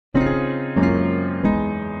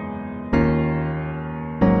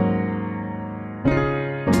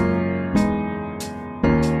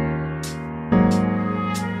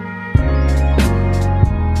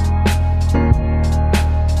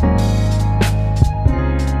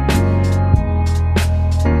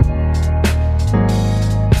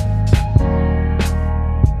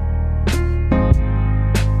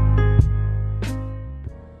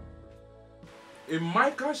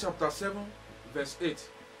Romans chapter 7, verse 8,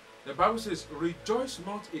 the Bible says, rejoice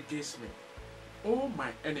not against me, O my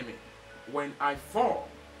enemy. When I fall,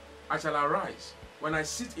 I shall arise. When I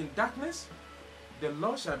sit in darkness, the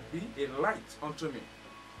Lord shall be a light unto me.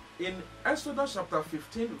 In Exodus chapter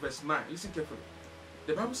 15, verse 9, listen carefully.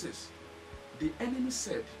 The Bible says, the enemy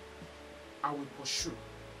said, I will pursue,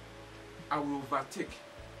 I will overtake,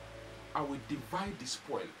 I will divide the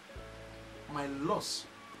spoil. My loss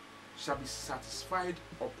shall be satisfied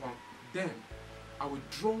upon them. I will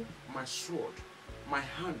draw my sword, my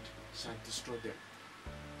hand shall destroy them.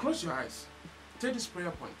 Close your eyes. Take this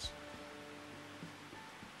prayer point.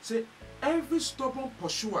 Say, every stubborn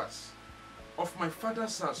pursuers of my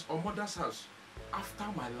father's house or mother's house after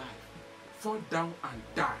my life, fall down and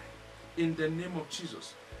die in the name of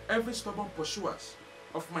Jesus. Every stubborn pursuers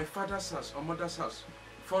of my father's house or mother's house,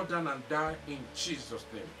 fall down and die in Jesus'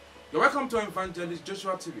 name. You're welcome to Evangelist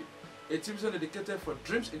Joshua TV, a TV dedicated for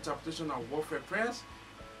dreams, interpretation, and warfare prayers.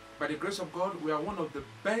 By the grace of God, we are one of the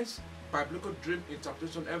best biblical dream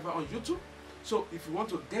interpretation ever on YouTube. So if you want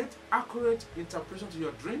to get accurate interpretation to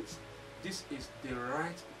your dreams, this is the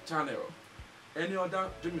right channel. Any other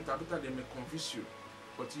dream interpreter, they may confuse you.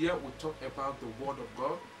 But here we talk about the word of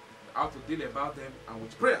God, how to deal about them, and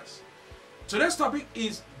with prayers. Today's topic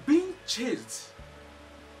is being chased.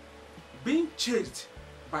 Being chased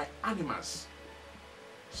by animals.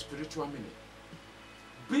 Spiritual meaning.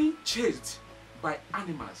 Being chased by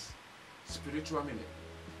animals. Spiritual meaning.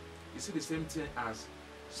 You see the same thing as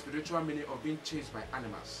spiritual meaning of being chased by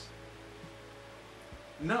animals.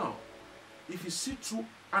 Now, if you see two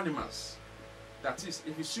animals, that is,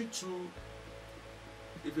 if you see two,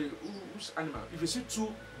 if you see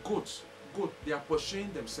two goats, they are pursuing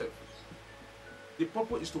themselves. The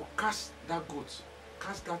purpose is to catch that goat,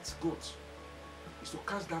 is to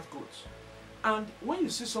catch that goat. And when you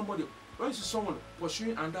see somebody, when you see someone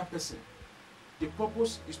pursuing another person, the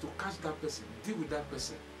purpose is to catch that person, deal with that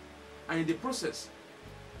person. And in the process,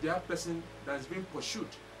 the other person that is being pursued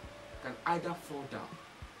can either fall down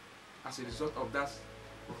as a result of that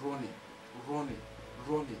running,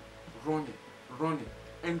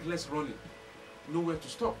 endless running, nowhere to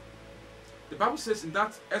stop. The Bible says in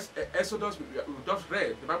that Exodus we just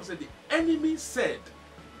read, the Bible said the enemy said,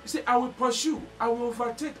 he said, I will pursue, I will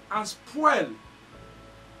overtake and spoil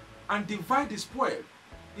and divide the spoil.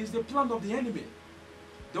 Is the plan of the enemy.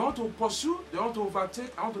 They want to pursue, they want to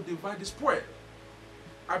overtake, I want to divide the spoil.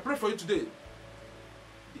 I pray for you today.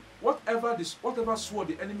 Whatever sword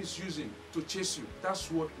the enemy is using to chase you, that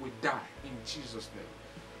sword will die in Jesus' name.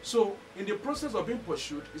 So, in the process of being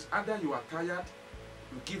pursued, it's either you are tired,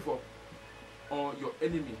 you give up, or your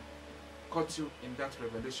enemy caught you in that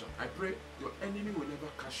revelation. I pray your enemy will never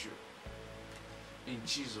catch you in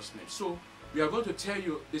Jesus' name. So, we are going to tell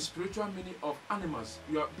you the spiritual meaning of animals.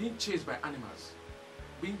 You are being chased by animals.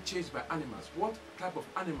 Being chased by animals. What type of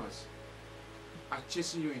animals are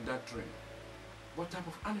chasing you in that dream? What type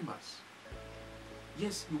of animals?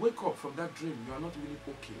 Yes, you wake up from that dream, you are not really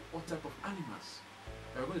okay. What type of animals?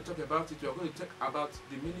 We are going to talk about it. We are going to talk about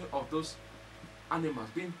the meaning of those animals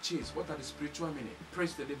being chased. What are the spiritual meaning?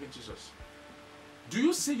 Praise the living Jesus. Do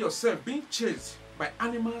you see yourself being chased by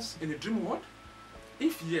animals in the dream world?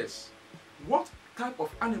 If yes, what type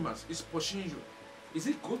of animals is pursuing you? Is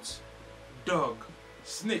it goat, dog,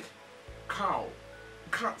 snake, cow,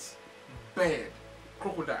 cat, bird,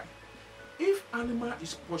 crocodile? If animal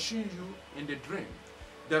is pursuing you in the dream,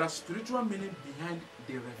 there are spiritual meaning behind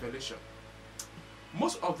the revelation.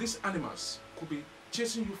 Most of these animals could be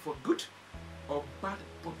chasing you for good or bad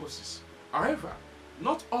purposes. However,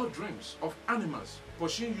 not all dreams of animals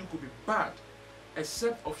pursuing you could be bad,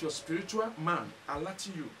 except of your spiritual man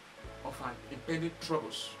alerting you of an impending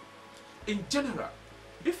troubles. In general,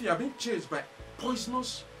 if you are being chased by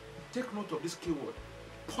poisonous, take note of this keyword,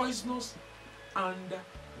 poisonous and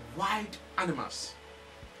wild animals.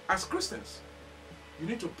 As Christians, you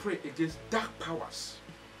need to pray against dark powers,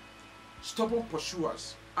 stubborn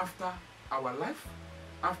pursuers after our life,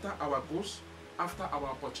 after our goals, after our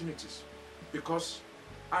opportunities. Because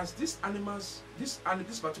as these animals, this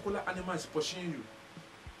particular animal is pursuing you,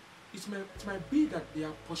 it might be that they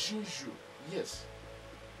are pursuing you, yes,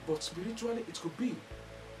 but spiritually it could be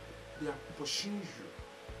they are pursuing you.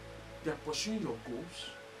 They are pursuing your goals.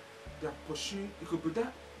 They are pursuing, it could be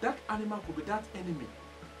that animal could be that enemy,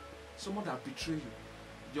 someone that betray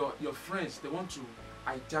you. Your friends, they want to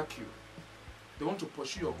hijack you. They want to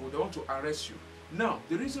pursue your goal. They want to arrest you. Now,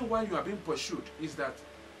 the reason why you are being pursued is that,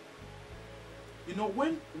 you know,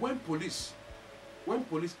 when police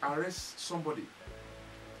arrest somebody,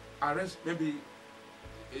 arrest maybe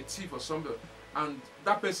a thief or somebody, and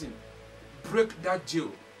that person break that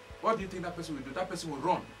jail what do you think that person will do? That person will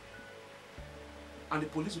run. And the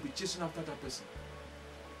police will be chasing after that person.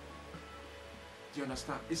 Do you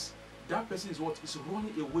understand? That person is what? Is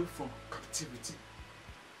running away from captivity.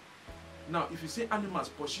 Now, if you say animals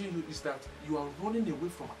pursuing you, is that you are running away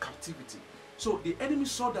from captivity. So the enemy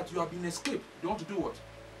saw that you have been escaped. They want to do what?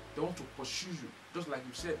 They want to pursue you. Just like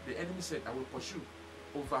you said, the enemy said, I will pursue,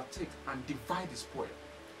 overtake, and divide the spoil.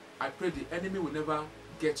 I pray the enemy will never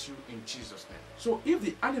get you in Jesus' name. So if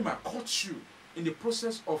the animal caught you in the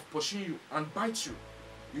process of pursuing you and bites you,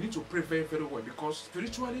 you need to pray very, very well, because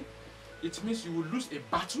spiritually, it means you will lose a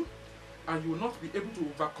battle and you will not be able to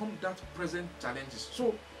overcome that present challenges.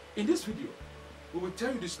 So in this video, we will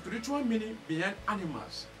tell you the spiritual meaning behind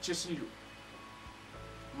animals chasing you.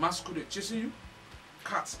 Masquerade chasing you,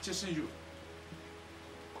 cats chasing you,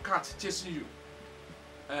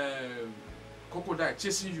 crocodile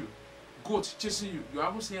chasing you, goat chasing you. You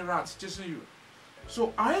haven't seen rats chasing you.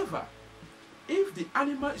 So, however, if the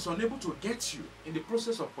animal is unable to get you in the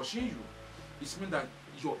process of pursuing you, it means that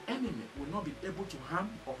your enemy will not be able to harm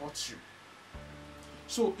or hurt you.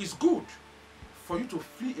 So, it's good for you to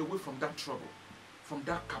flee away from that trouble, from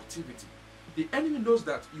that captivity. The enemy knows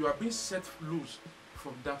that you are being set loose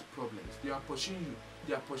from that problem. They are pursuing you.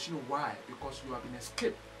 They are pursuing you. Why? Because you have been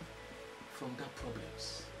escaped from that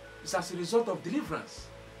problems. It's as a result of deliverance.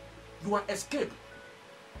 You are escaped.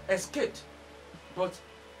 But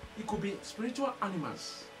it could be spiritual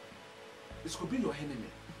animals. It could be your enemy.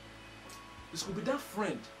 It could be that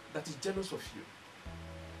friend that is jealous of you.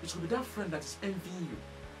 It could be that friend that is envying you.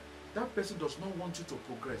 That person does not want you to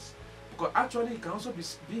progress. Because actually it can also be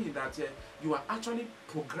that you are actually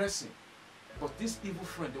progressing. But this evil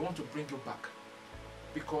friend, they want to bring you back.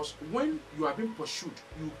 Because when you are being pursued,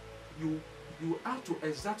 you have to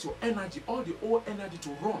exert your energy, all the old energy to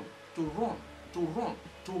run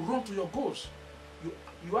to your goals.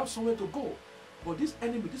 You have somewhere to go. But this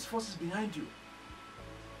enemy, these forces behind you,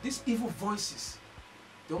 these evil voices,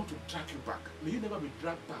 they want to drag you back. May you never be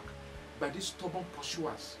dragged back by these stubborn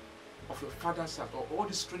pursuers of your father's house, or all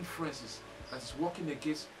these strange friends that is working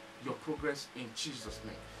against your progress in Jesus'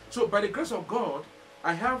 name. So by the grace of God,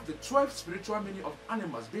 I have the 12 spiritual meaning of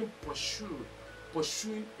animals being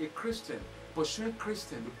pursuing a Christian,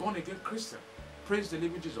 the born again Christian. Praise the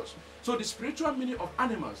living Jesus. So the spiritual meaning of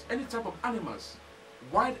animals, any type of animals,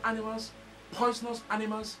 wild animals, poisonous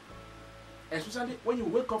animals, especially when you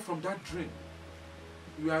wake up from that dream,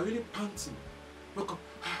 you are really panting. Wake up,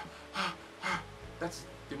 that's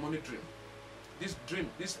demonic dream. This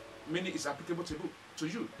meaning is applicable to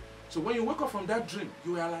you. So when you wake up from that dream,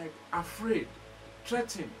 you are like afraid,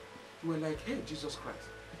 threatened. You are like, hey, Jesus Christ.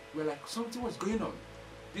 You are like, something was going on.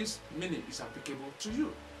 This meaning is applicable to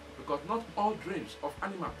you. Because not all dreams of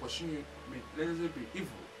animal pursuing you may necessarily be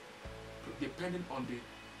evil, depending on the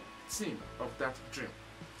theme of that dream.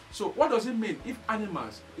 So what does it mean if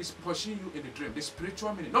animals is pursuing you in the dream? The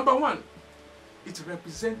spiritual meaning. Number one, it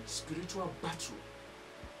represents spiritual battle.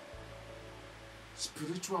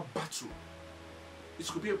 Spiritual battle. It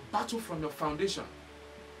could be a battle from your foundation.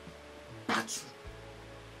 Battle.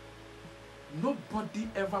 Nobody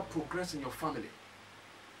ever progresses in your family.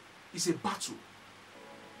 It's a battle.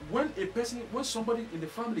 When somebody in the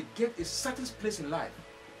family gets a certain place in life,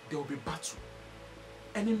 there will be battle.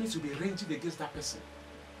 Enemies will be raging against that person.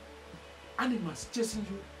 Animals chasing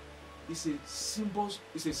you is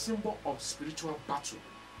a symbol of spiritual battle.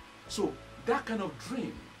 So that kind of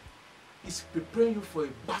dream is preparing you for a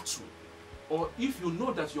battle. Or if you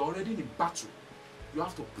know that you're already in a battle, you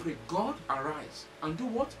have to pray, God, arise and do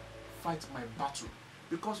what? Fight my battle.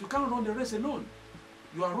 Because you can't run the race alone.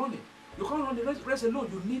 You are running. You can't run the race alone.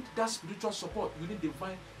 You need that spiritual support. You need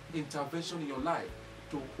divine intervention in your life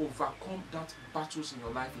to overcome that battles in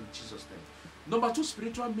your life in Jesus' name. Number two,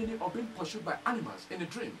 spiritual meaning of being pursued by animals in a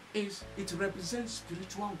dream is it represents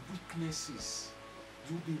spiritual weaknesses.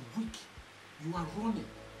 You'll be weak. You are running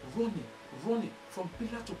from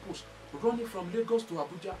pillar to post, running from Lagos to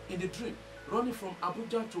Abuja in a dream, running from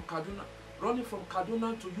Abuja to Kaduna, running from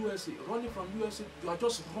Kaduna to USA, running from USA. You are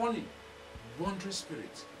just running. Wandering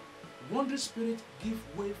spirit. Wandering spirit give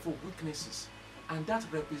way for weaknesses, and that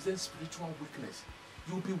represents spiritual weakness.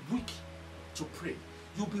 You'll be weak to pray.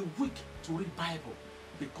 You'll be weak to read Bible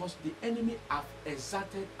because the enemy have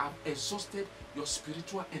exhausted your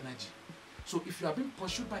spiritual energy. So if you are being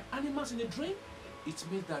pursued by animals in a dream, it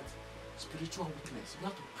means that spiritual weakness. You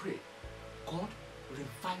have to pray. God,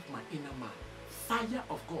 revive my inner man. Fire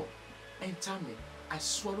of God, enter me. I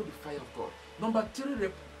swallow the fire of God. Number three,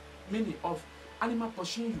 meaning of animal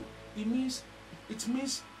pursuing you. It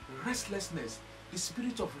means restlessness. The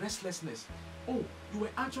spirit of restlessness. Oh, you were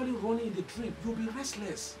actually running in the dream. You'll be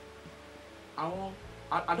restless.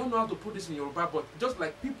 I don't know how to put this in Yoruba, but just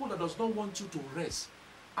like people that does not want you to rest,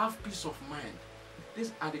 have peace of mind.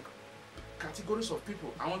 These are the categories of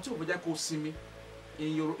people. I want you to go see me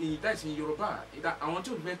that's in Yoruba. I want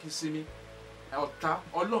you to make you see me.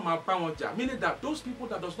 Meaning that those people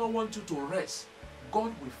that does not want you to rest,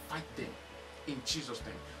 God will fight them in Jesus'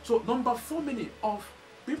 name. So number 4 meaning of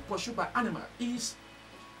being pursued by animal is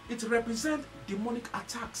it represents demonic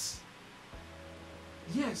attacks.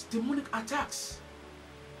 Yes, demonic attacks.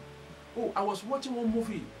 Oh, I was watching one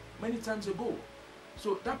movie many times ago.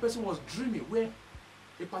 So that person was dreaming where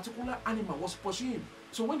a particular animal was pursuing him.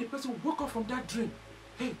 So when the person woke up from that dream,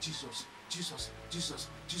 hey, Jesus, Jesus, Jesus,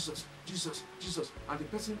 Jesus, Jesus, Jesus, and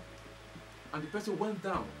the person went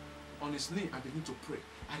down on his knee and began to pray.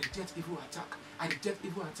 I reject evil attack. I reject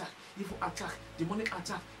evil attack, demonic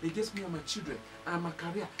attack against me and my children and my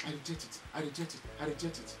career. I reject it. I reject it. I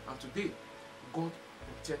reject it. And today, God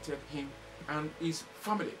protected him and his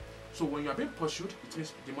family. So when you are being pursued, it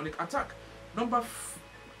means demonic attack. Number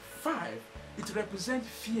 5, it represents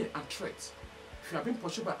fear and threat. If you are being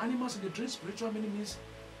pursued by animals in the dream, spiritual meaning means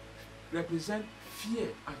represent fear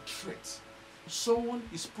and threat. Someone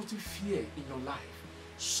is putting fear in your life.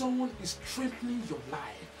 Someone is threatening your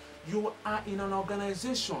life. You are in an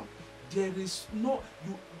organization. There is no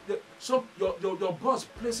your boss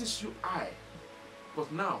places you high,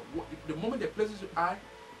 but now the moment they places you high,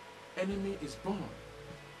 enemy is born.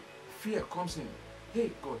 Fear comes in.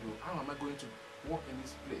 Hey God, how am I going to walk in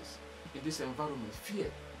this place, in this environment?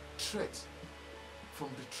 Fear, threat from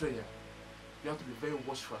betrayal. You have to be very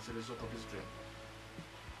watchful as a result of this dream.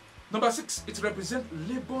 Number 6, it represents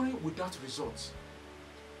laboring without results.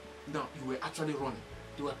 Now, you were actually running.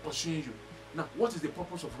 They were pursuing you. Now, what is the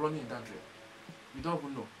purpose of running in that dream? You don't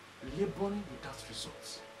even know. Laboring without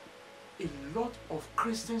results. A lot of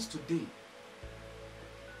Christians today,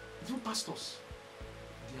 even pastors,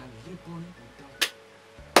 they are laboring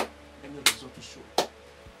without any result to show.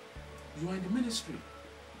 You are in the ministry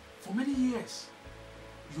for many years.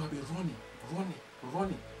 You have been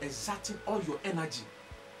running, exerting all your energy.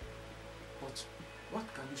 But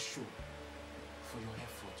what can you show for your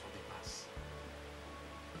effort of the past?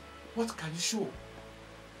 What can you show?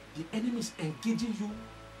 The enemy is engaging you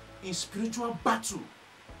in spiritual battle.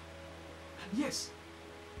 And yes,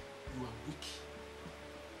 you are weak.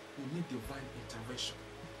 You need divine intervention.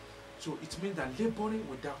 So it means that laboring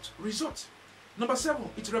without result. Number 7,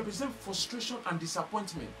 it represents frustration and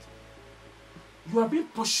disappointment. You are being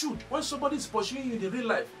pursued. When somebody is pursuing you in the real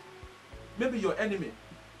life, maybe your enemy,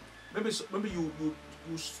 maybe you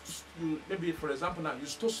maybe for example now you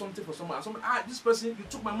stole something from someone, and someone, this person, you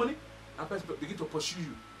took my money, and person begin to pursue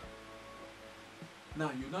you. Now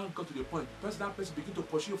you now got to the point, that person begin to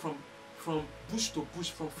pursue you from bush to bush,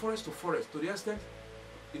 from forest to forest, to the extent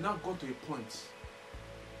you now got to a point,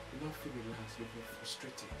 you now feel relaxed, you feel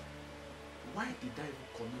frustrated. Why did I even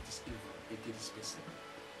commit this evil against this person?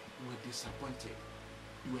 You were disappointed.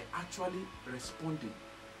 You were actually responding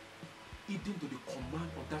heeding to the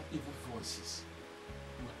command of that evil voices.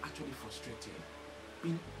 You were actually frustrated,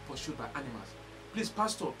 being pursued by animals. Please,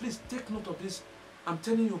 Pastor, please take note of this. I'm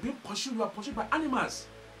telling you, being pursued, you are pursued by animals.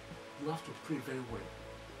 You have to pray very well.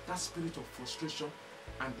 That spirit of frustration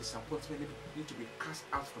and disappointment need to be cast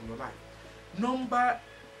out from your life. Number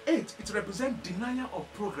 8, it represents denial of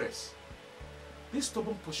progress. These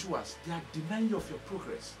stubborn pursuers, they are denying you of your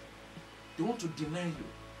progress. They want to deny you.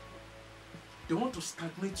 They want to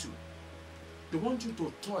stagnate you. They want you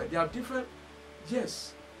to toil. They are different.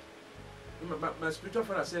 Yes. My spiritual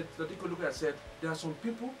father said, said, there are some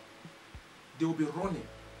people, they will be running,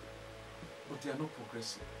 but they are not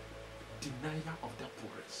progressing. Denial of that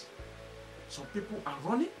progress. Some people are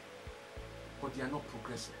running, but they are not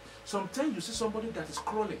progressing. Sometimes you see somebody that is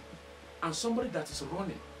crawling and somebody that is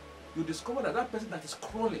running. You discover that that person that is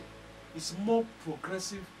crawling is more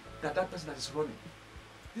progressive than that person that is running.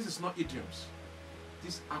 This is not idioms.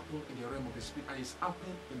 This happens in the realm of the spirit, and it's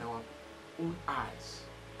happening in our own eyes.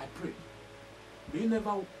 I pray, may you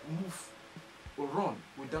never move or run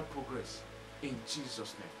without progress in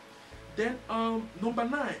Jesus' name. Then number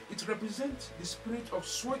 9, it represents the spirit of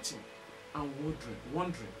sweating and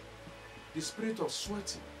wandering. The spirit of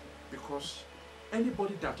sweating, because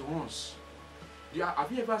anybody that runs,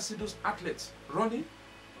 have you ever seen those athletes running?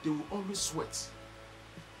 They will always sweat.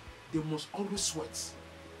 They must always sweat.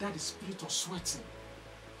 That is spirit of sweating.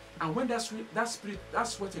 And when that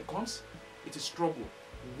sweating comes, it is struggle,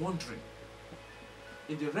 wandering.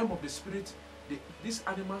 In the realm of the spirit, these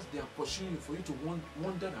animals, they are pursuing you for you to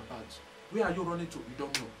wander about. Where are you running to? You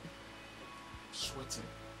don't know. Sweating,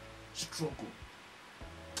 struggle.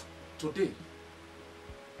 Today,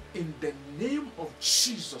 In the name of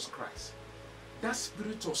Jesus Christ, that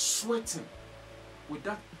spirit of sweating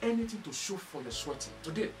without anything to show for your sweating,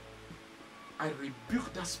 today, I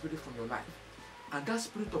rebuke that spirit from your life. And that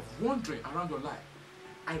spirit of wandering around your life,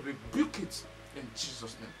 I rebuke it in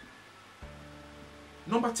Jesus' name.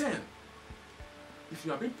 Number 10, if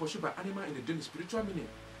you are being pursued by animal in the daily spiritual meaning,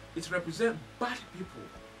 it represents bad people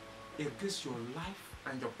against your life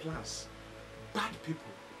and your plans. Bad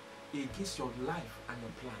people against your life and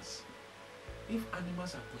your plans. If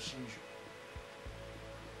animals are pursuing you,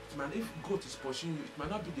 if goat is pursuing you, it might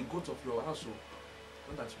not be the goat of your household.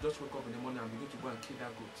 Not that you just wake up in the morning and begin to go and kill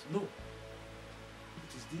that goat. No.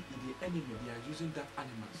 It is the enemy. They are using that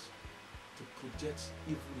animals to project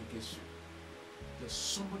evil against you. There's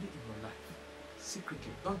somebody in your life,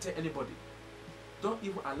 secretly. Don't tell anybody. Don't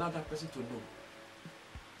even allow that person to know.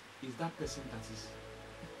 Is that person that is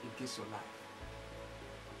against your life.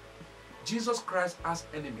 Jesus Christ has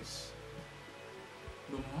enemies.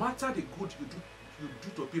 No matter the good you do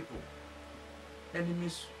to people,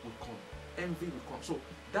 enemies will come. Envy will come. So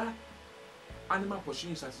that animal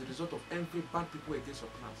pursuing is as a result of envy, bad people against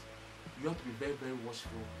your plans. You have to be very, very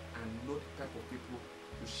watchful and know the type of people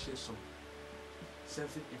who share some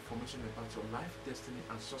sensitive information about your life, destiny,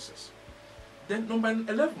 and success. Then number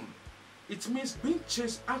 11, it means being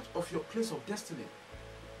chased out of your place of destiny.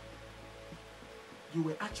 You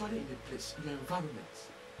were actually in a place, your environment,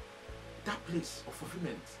 that place of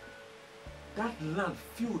fulfillment, that land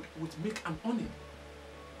filled with milk and honey,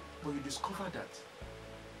 but you discover that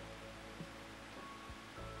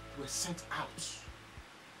you were sent out.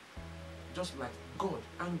 Just like God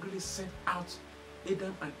angrily sent out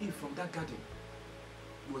Adam and Eve from that garden.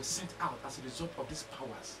 You were sent out as a result of these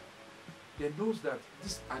powers. They knows that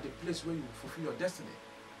these are the place where you will fulfill your destiny.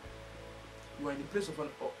 You are in the place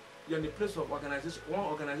of organization, one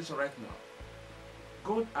organization right now.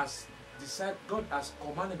 God has decided, God has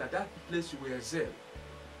commanded that place you will excel.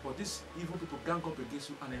 But these evil people gang up against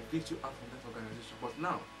you and evict you out from that organization. But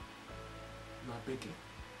now, you are begging.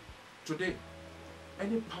 Today,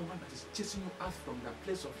 any power that is chasing you out from that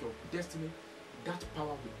place of your destiny, that power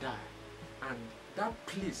will die. And that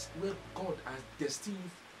place where God has destined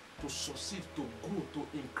you to succeed, to grow,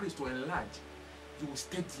 to increase, to enlarge, you will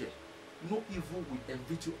stay there. No evil will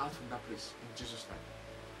evict you out from that place in Jesus'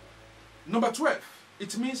 name. Number 12,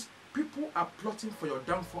 it means people are plotting for your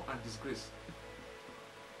downfall and disgrace.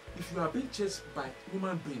 If you are being chased by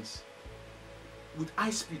human beings with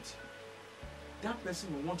high speed, that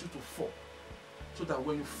person will want you to fall, so that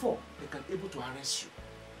when you fall, they can be able to arrest you.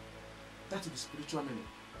 That is the spiritual meaning.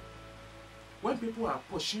 When people are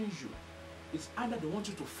pursuing you, it's either they want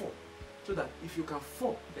you to fall, so that if you can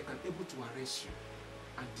fall, they can be able to arrest you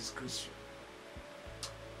and disgrace you.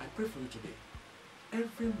 I pray for you today.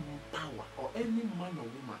 Every power or any man or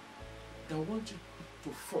woman that wants you to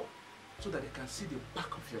fall, so that they can see the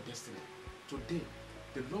back of your destiny, today,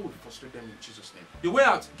 the Lord will frustrate them in Jesus' name. The way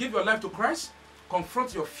out, give your life to Christ,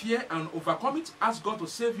 confront your fear and overcome it, ask God to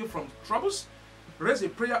save you from troubles, raise a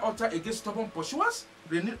prayer altar against stubborn pursuers,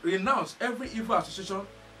 renounce every evil association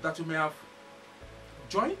that you may have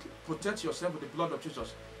joined, protect yourself with the blood of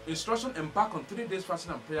Jesus. Instruction, embark on 3 days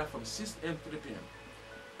fasting and prayer from 6 a.m. to 3 p.m.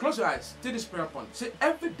 Close your eyes, take this prayer point. Say,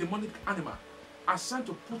 every demonic animal assigned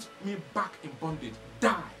to put me back in bondage,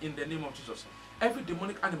 die in the name of Jesus. Every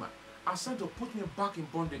demonic animal assigned to put me back in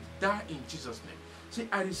bondage, die in Jesus' name. See,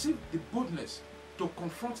 I receive the boldness to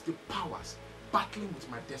confront the powers battling with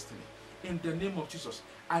my destiny. In the name of Jesus,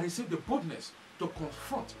 I receive the boldness to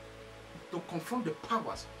confront the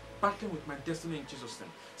powers battling with my destiny in Jesus' name.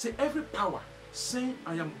 See, every power saying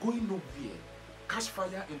I am going nowhere, catch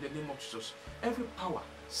fire in the name of Jesus. Every power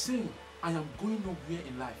saying I am going nowhere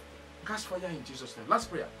in life, catch fire in Jesus' name. Last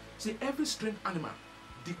prayer. See, every strange animal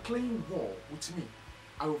declaring war with me,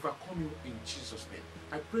 I overcome you in Jesus' name.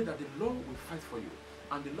 I pray that the Lord will fight for you,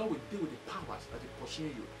 and the Lord will deal with the powers that are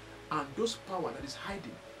pursuing you, and those powers that is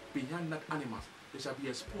hiding behind that animal, they shall be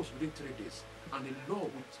exposed within 3 days, and the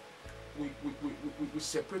Lord will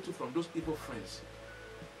separate you from those evil friends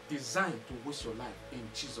designed to waste your life in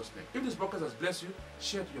Jesus' name. If this broadcast has blessed you,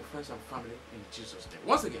 share it to your friends and family in Jesus' name.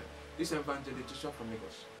 Once again, this is Evangelist from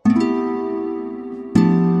Lagos.